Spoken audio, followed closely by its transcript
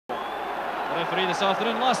The referee this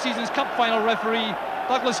afternoon, last season's cup final referee,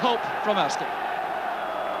 Douglas Hope from Erskine.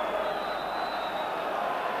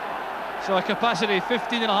 So a capacity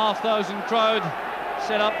 15,500 crowd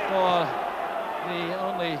set up for the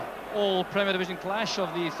only all Premier Division clash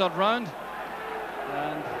of the third round.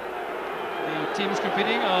 And the teams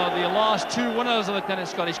competing are the last two winners of the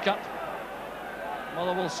Tennis Scottish Cup.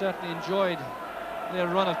 Motherwell certainly enjoyed their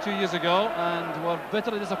run of 2 years ago and were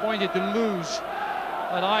bitterly disappointed to lose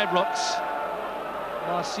at Ibrox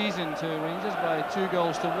last season to Rangers by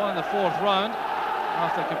 2-1 in the fourth round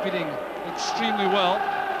after competing extremely well.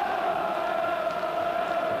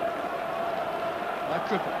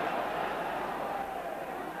 Cooper.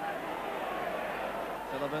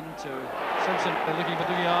 Philibin to Simpson, they're looking for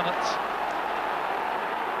Dougie Arnott.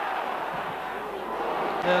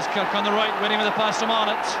 There's Kirk on the right, waiting for the pass from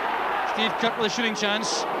Arnott. Steve Kirk with a shooting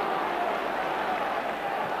chance.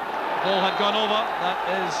 Ball had gone over. That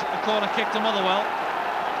is a corner kick to Motherwell.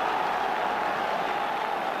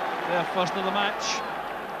 Their first of the match.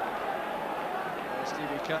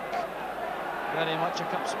 Stevie Kirk, very much a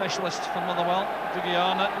cup specialist for Motherwell. Dougie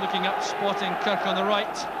Arnott looking up, spotting Kirk on the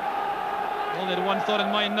right. Only had one thought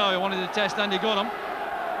in mind now, he wanted to test Andy Gorham.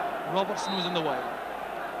 Robertson was in the way.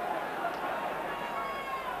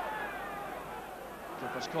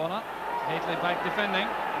 Cooper's corner. Haitley back defending.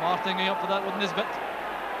 Martin going up for that with Nisbet.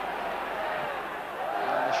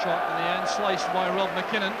 And the shot in the end sliced by Rob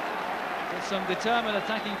McKinnon. With some determined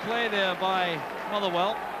attacking play there by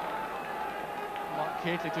Motherwell. Mark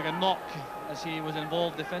Haitley took a knock as he was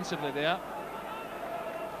involved defensively there.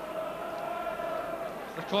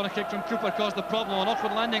 The corner kick from Cooper caused the problem. An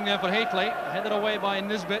awkward landing there for Haitley. Headed away by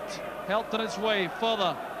Nisbet. Helped on its way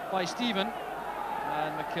further by Stephen.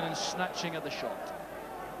 And McKinnon snatching at the shot.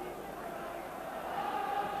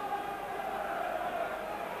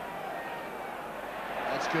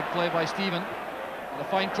 That's good play by Stephen. And a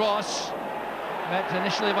fine cross. Met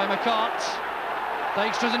initially by McCart.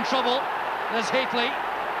 Dykstra's in trouble. There's Haitley.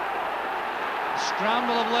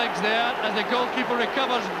 Scramble of legs there as the goalkeeper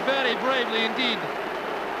recovers very bravely indeed.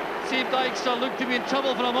 Steve Dykstra looked to be in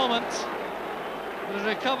trouble for a moment, but his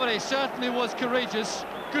recovery certainly was courageous.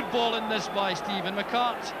 Good ball in this by Stephen.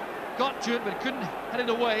 McCart got to it but couldn't head it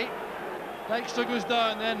away. Dykstra goes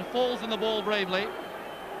down, then falls on the ball bravely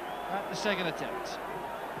at the second attempt.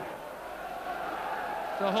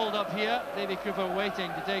 So hold up here, Davy Cooper waiting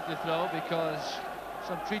to take the throw because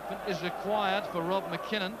some treatment is required for Rob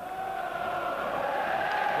McKinnon.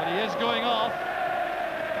 But he is going off.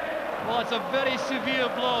 Well, it's a very severe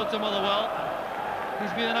blow to Motherwell.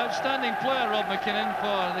 He's been an outstanding player, Rob McKinnon,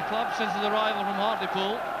 for the club since his arrival from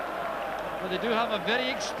Hartlepool. But they do have a very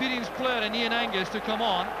experienced player in Ian Angus to come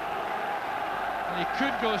on. And he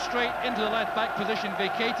could go straight into the left-back position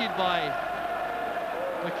vacated by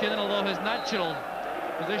McKinnon, although his natural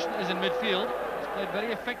position is in midfield. He's played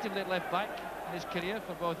very effectively at left-back in his career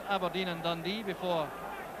for both Aberdeen and Dundee before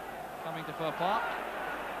coming to Fir Park.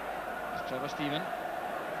 There's Trevor Stephen.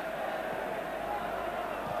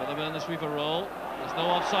 Philibin in the sweeper role. There's no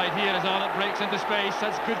offside here as Arnott breaks into space.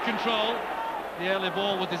 That's good control. The early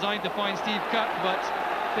ball was designed to find Steve Kirk, but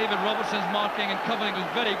David Robertson's marking and covering was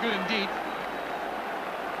very good indeed.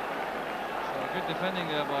 So good defending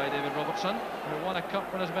there by David Robertson, who won a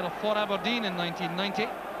cup winners' medal for Aberdeen in 1990,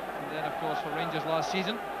 and then of course for Rangers last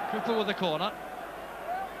season. Cooper with the corner.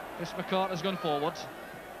 Chris McCart has gone forward.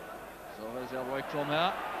 So there's Elroy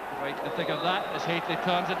Cromher right in the thick of that as Haitley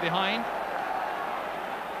turns it behind.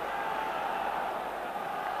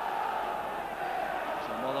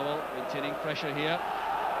 Motherwell maintaining pressure here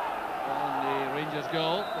on the Rangers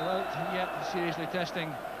goal without yet seriously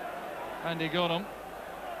testing Andy Gorham.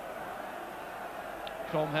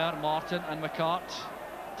 Cromher, Martin and McCart,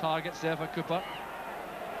 targets there for Cooper.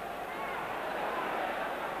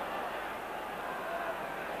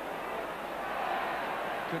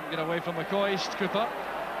 Couldn't get away from McCoist, Cooper.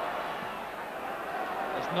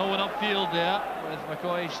 There's no one upfield there with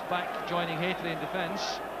McCoist back joining Haitley in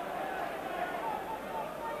defence.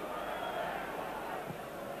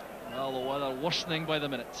 Well, the weather worsening by the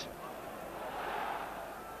minute.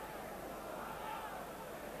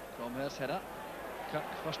 Cromher's header. Kirk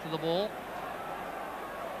first to the ball.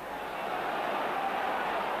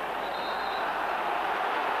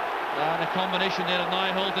 And a combination there of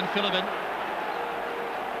Nyholt and Philibin.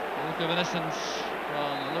 A look of innocence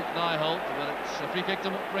from Luke Nyholt, but it's a free kick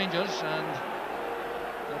to Rangers, and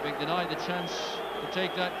they're being denied the chance to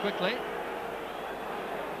take that quickly.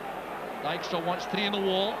 Dykstra wants three in the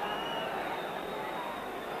wall.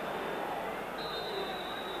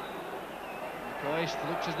 Christ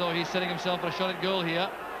looks as though he's setting himself for a shot at goal here.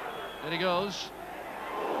 There he goes.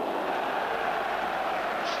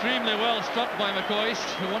 extremely well struck by McCoist,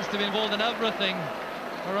 who wants to be involved in everything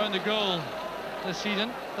around the goal this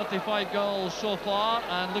season. 35 goals so far,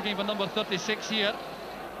 and looking for number 36 here.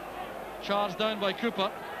 Charged down by Cooper.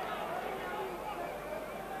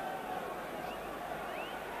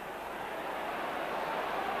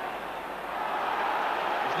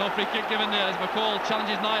 There's no free kick given there as McCall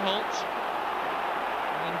challenges Nyholt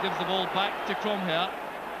and gives the ball back to Cromhere.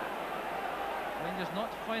 Rangers not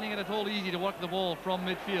finding it at all easy to work the ball from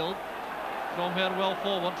midfield. Cromhere well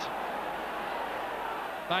forward.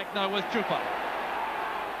 Back now with Cooper.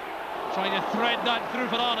 Trying to thread that through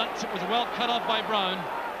for Arnott. It was well cut off by Brown.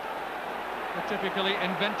 A typically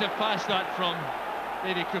inventive pass that from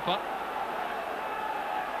Davy Cooper.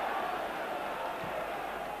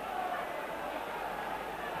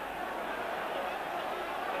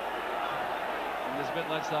 And Nisbet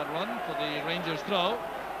lets that run for the Rangers throw.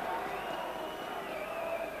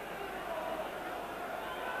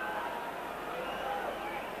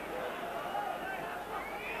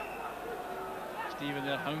 Stephen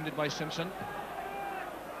there hounded by Simpson.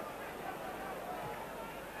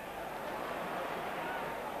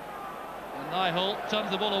 And Nyholt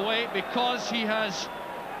turns the ball away because he has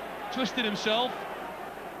twisted himself.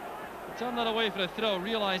 He turned that away for a throw,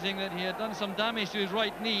 realising that he had done some damage to his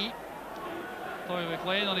right knee. Tommy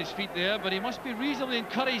McLean on his feet there, but he must be reasonably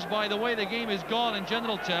encouraged by the way the game has gone in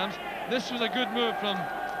general terms. This was a good move from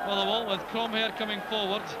Motherwell with Cromhere coming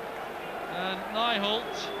forward. And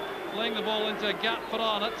Nyholt laying the ball into a gap for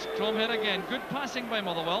Arnott. Cromhere again, good passing by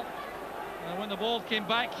Motherwell. And when the ball came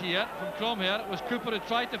back here from Cromhere, it was Cooper who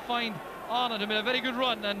tried to find Arnott, who made a very good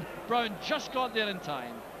run, and Brown just got there in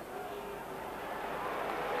time.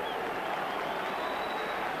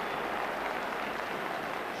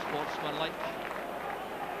 Sportsmanlike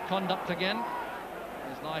conduct again.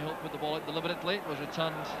 As Nyholt put the ball out deliberately, it was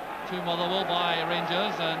returned to Motherwell by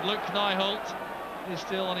Rangers, and Luke Nyholt is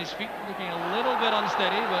still on his feet, looking a little bit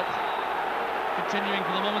unsteady, but continuing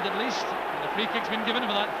for the moment at least. And the free kick's been given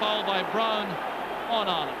for that foul by Brown on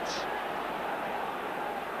Arnott.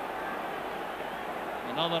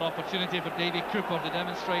 Another opportunity for Davy Cooper to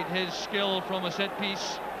demonstrate his skill from a set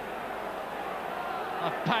piece.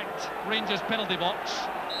 A packed Rangers penalty box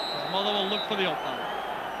as Motherwell look for the opener.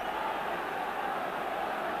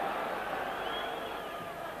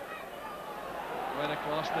 Right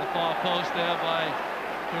across the far post there by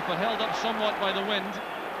Cooper, held up somewhat by the wind.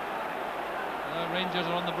 Now Rangers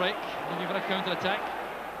are on the break, looking for a counter-attack.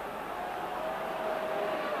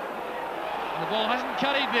 The ball hasn't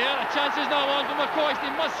carried there. A chance is now on for McCoist.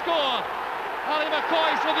 He must score. Ali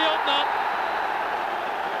McCoist with the opener.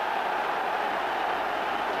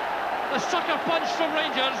 The sucker punch from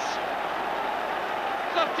Rangers.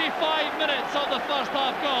 35 minutes of the first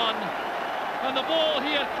half gone. And the ball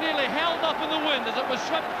here clearly held up in the wind as it was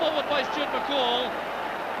swept forward by Stuart McCall.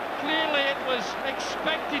 Clearly it was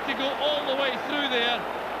expected to go all the way through there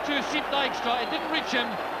to Seep Dijkstra. It didn't reach him,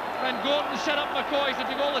 and Gordon set up McCoist and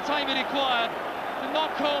took all the time he required to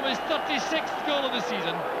knock home his 36th goal of the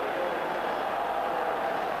season.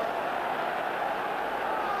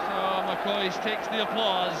 So McCoist takes the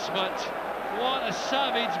applause, but what a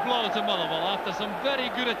savage blow to Motherwell after some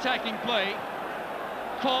very good attacking play.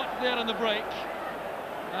 Caught there in the break,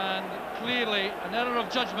 and clearly an error of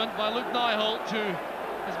judgment by Luke Nyholt, who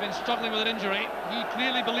has been struggling with an injury. He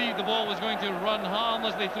clearly believed the ball was going to run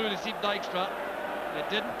harmlessly through to Seep Dijkstra. It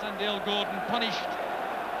didn't, and Dale Gordon punished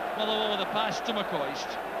Motherwell with a pass to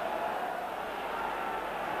McCoist.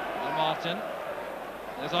 And Martin.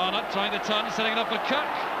 There's Arnott trying to turn, setting it up for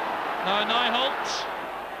Cook. Now Nyholt.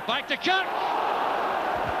 Back to Cook.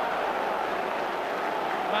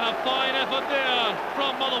 And a fine effort there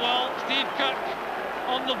from Motherwell. Steve Cook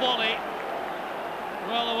on the volley.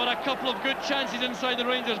 Well, there were a couple of good chances inside the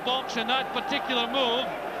Rangers box in that particular move.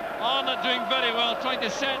 Arnott doing very well, trying to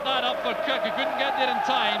set that up for Cook, who couldn't get there in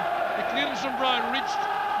time. The clearance from Brown reached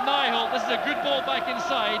Nyholt. This is a good ball back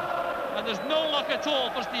inside, and there's no luck at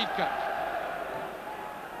all for Steve Cook.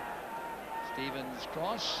 Stevens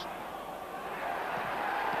cross.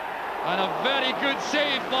 And a very good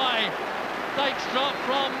save by Dijkstra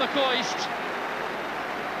from McCoist.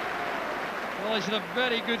 Well, he's had a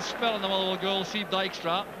very good spell in the Motherwell goal, Steve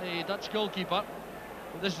Dijkstra, the Dutch goalkeeper.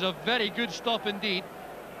 But this is a very good stop indeed.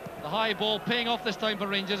 The high ball paying off this time for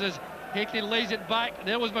Rangers as Hakely lays it back.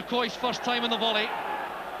 There was McCoist's first time in the volley.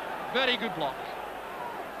 Very good block.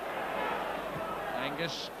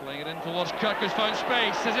 Angus playing it in towards Kirk, who's found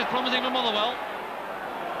space. This is promising for Motherwell.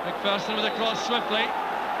 McPherson with a cross swiftly.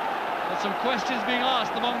 But some questions being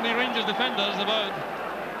asked among the Rangers defenders about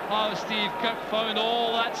how Steve Cook found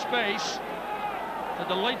all that space. A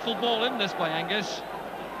delightful ball in this by Angus.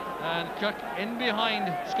 And Kirk in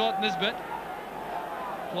behind Scott Nisbet.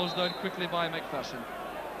 Closed down quickly by McPherson.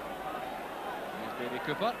 Here's Davy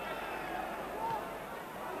Cooper.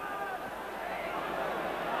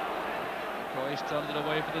 McCoy's turned it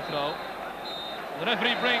away for the throw. The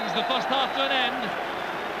referee brings the first half to an end.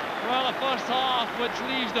 Well, a first half which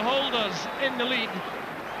leaves the holders in the lead,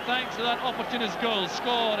 thanks to that opportunist goal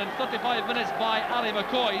scored in 35 minutes by Ali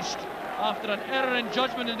McCoist after an error in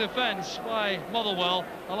judgment in defence by Motherwell,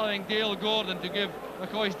 allowing Dale Gordon to give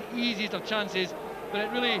McCoist the easiest of chances. But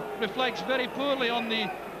it really reflects very poorly on the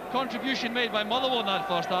contribution made by Motherwell in that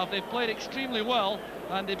first half. They've played extremely well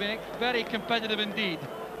and they've been very competitive indeed.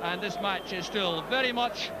 And this match is still very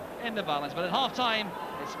much in the balance. But at half-time,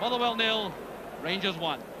 it's Motherwell 0, Rangers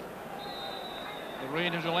 1. The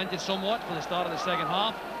rain has relented somewhat for the start of the second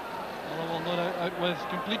half. Motherwell no doubt out with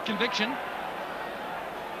complete conviction.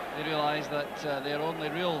 They realise that their only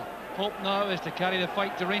real hope now is to carry the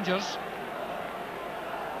fight to Rangers.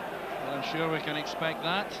 Well, I'm sure we can expect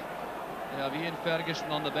that. They have Ian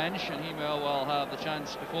Ferguson on the bench, and he may well have the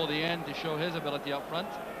chance before the end to show his ability up front.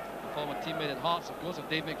 A former teammate at Hearts, of course, of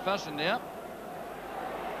Dave McPherson there.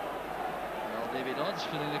 Well, Davy Dodds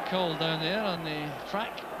feeling the cold down there on the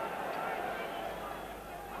track.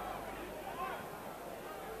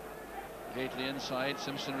 Gately inside,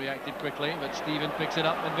 Simpson reacted quickly, but Stephen picks it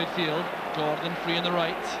up in midfield. Gordon free on the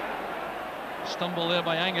right. Stumble there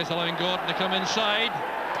by Angus, allowing Gordon to come inside.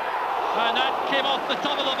 And that came off the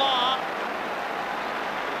top of the bar.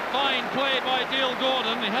 Fine play by Dale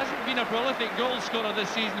Gordon. He hasn't been a prolific goal scorer this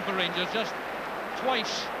season for Rangers, just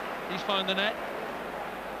twice he's found the net.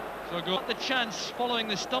 So got the chance following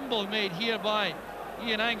the stumble made here by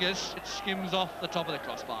Ian Angus. It skims off the top of the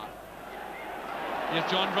crossbar. Here's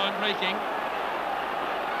John Brown breaking.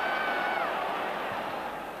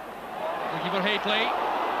 Looking for Hately.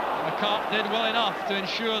 McCart did well enough to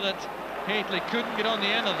ensure that Hately couldn't get on the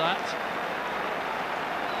end of that.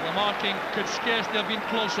 The marking could scarcely have been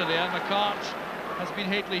closer there. McCart has been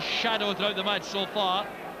Hately's shadow throughout the match so far,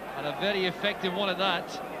 and a very effective one at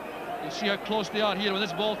that. You'll see how close they are here when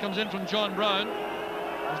this ball comes in from John Brown.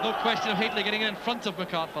 There's no question of Hately getting in front of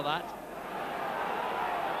McCart for that.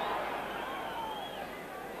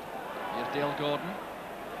 Here's Dale Gordon.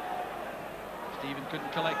 Stephen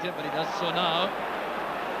couldn't collect it, but he does so now.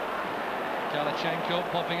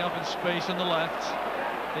 Kalachenko popping up in space on the left.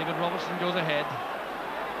 David Robertson goes ahead.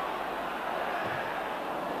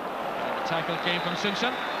 And the tackle came from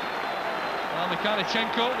Simpson. Well,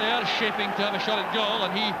 Kalachenko there shaping to have a shot at goal,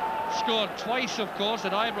 and he scored twice, of course,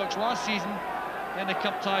 at Ibrox last season in the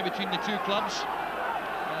cup tie between the two clubs,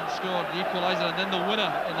 and scored the equaliser and then the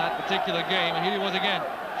winner in that particular game. And here he was again,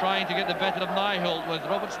 trying to get the better of Nyholt with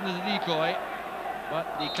Robertson as a decoy, but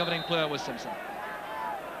the covering player was Simpson.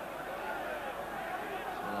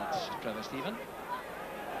 So that's Trevor Stephen.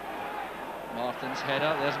 Martin's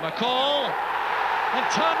header, there's McCall, and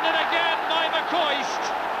turned in again by McCoist.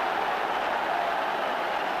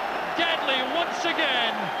 Deadly once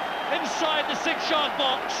again inside the 6-yard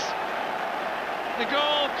box. The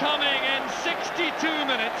goal coming in 62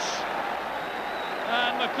 minutes.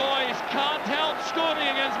 And McCoist can't help scoring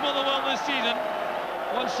against Motherwell this season.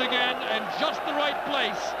 Once again, in just the right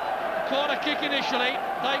place. Corner kick initially,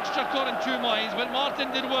 Dykstra caught in two minds, but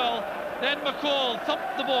Martin did well. Then McCall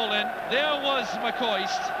thumped the ball in. There was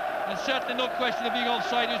McCoist, and certainly no question of being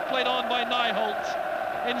offside. He was played on by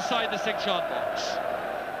Nyholt inside the 6-yard box.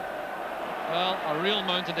 Well, a real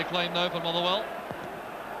mountain to climb now for Motherwell.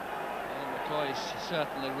 And McCoist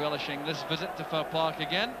certainly relishing this visit to Fir Park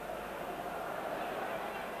again.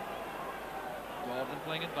 Gordon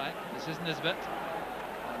playing it back. This is Nisbet.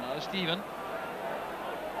 And now Stephen.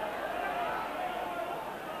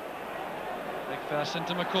 McPherson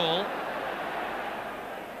to McCall.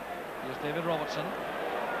 Here's David Robertson.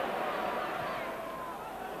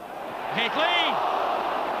 Hately!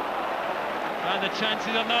 And the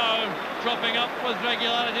chances are now dropping up with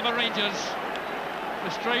regularity for Rangers.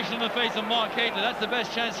 Frustration in the face of Mark Hately. That's the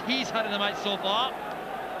best chance he's had in the match so far.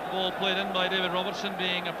 Ball played in by David Robertson,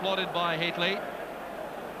 being applauded by Hately.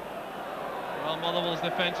 Well, Motherwell's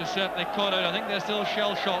defence is certainly caught out. I think they're still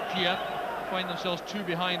shell-shocked here. Find themselves two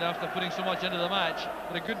behind after putting so much into the match.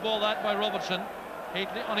 But a good ball that by Robertson.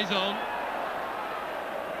 Hately on his own.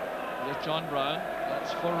 Here's John Brown.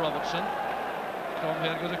 That's for Robertson.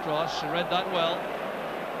 Cromhere goes across. He read that well.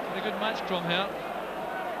 Very good match, Cromhere.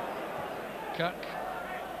 Kirk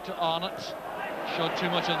to Arnott. Showed too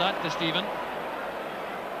much of that to Stephen.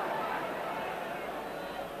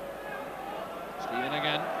 Stephen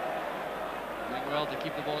again. Doing well to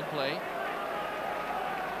keep the ball in play.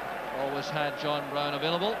 Always had John Brown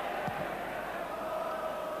available.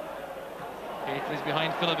 Hateley's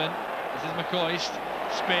behind Phillippen. This is McCoist.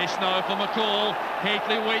 Space now for McCall.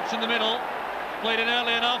 Hateley waits in the middle. Played in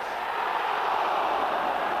early enough.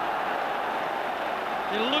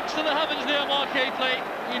 He looks to the heavens there, Mark Hateley.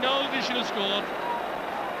 He knows he should have scored.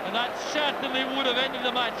 And that certainly would have ended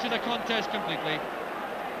the match in a contest completely.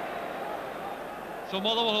 So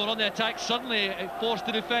Motherwell on the attack, suddenly forced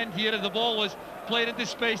to defend here as the ball was played into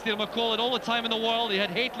space there. McCall had all the time in the world. He had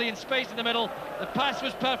Hateley in space in the middle. The pass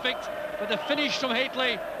was perfect, but the finish from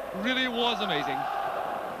Hateley really was amazing.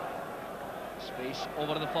 Space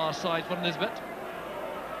over to the far side for Nisbet.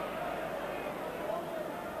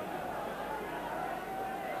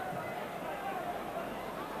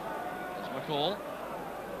 There's McCall.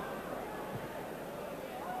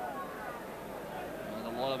 And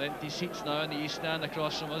a lot of empty seats now in the East Stand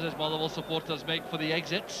across from us as Motherwell supporters make for the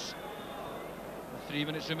exits. With 3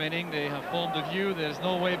 minutes remaining, they have formed a view. There's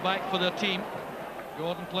no way back for their team.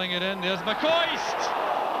 Gordon playing it in. There's McCoist!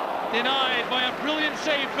 Denied by a brilliant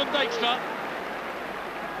save from Dijkstra.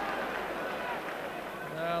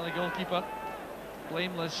 Well, the goalkeeper,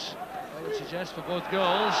 blameless, I would suggest, for both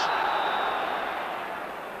goals.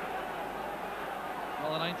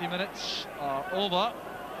 Well, the 90 minutes are over.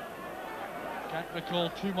 Can't recall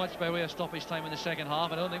too much by way of stoppage time in the second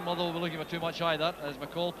half. I don't think Motherwell will be looking for too much either, as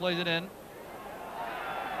McCall plays it in.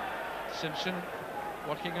 Simpson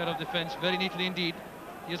working out of defence very neatly indeed.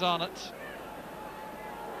 Here's Arnott.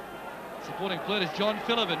 Supporting player is John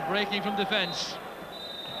Phillippen, breaking from defence.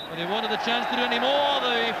 But he wanted the chance to do any more.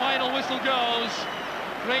 The final whistle goes.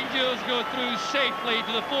 Rangers go through safely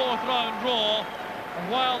to the 4th round draw.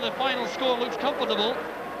 And while the final score looks comfortable,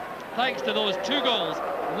 thanks to those 2 goals,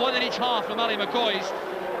 1 in each half from Ali McCoist,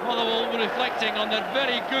 Motherwell were reflecting on their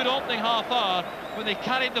very good opening half hour when they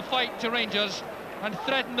carried the fight to Rangers and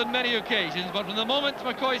threatened on many occasions. But from the moment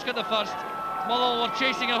McCoist got the first, Motherwell were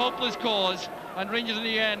chasing a hopeless cause, and Rangers in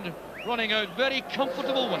the end running out very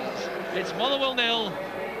comfortable wins. It's Motherwell 0,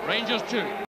 Rangers 2.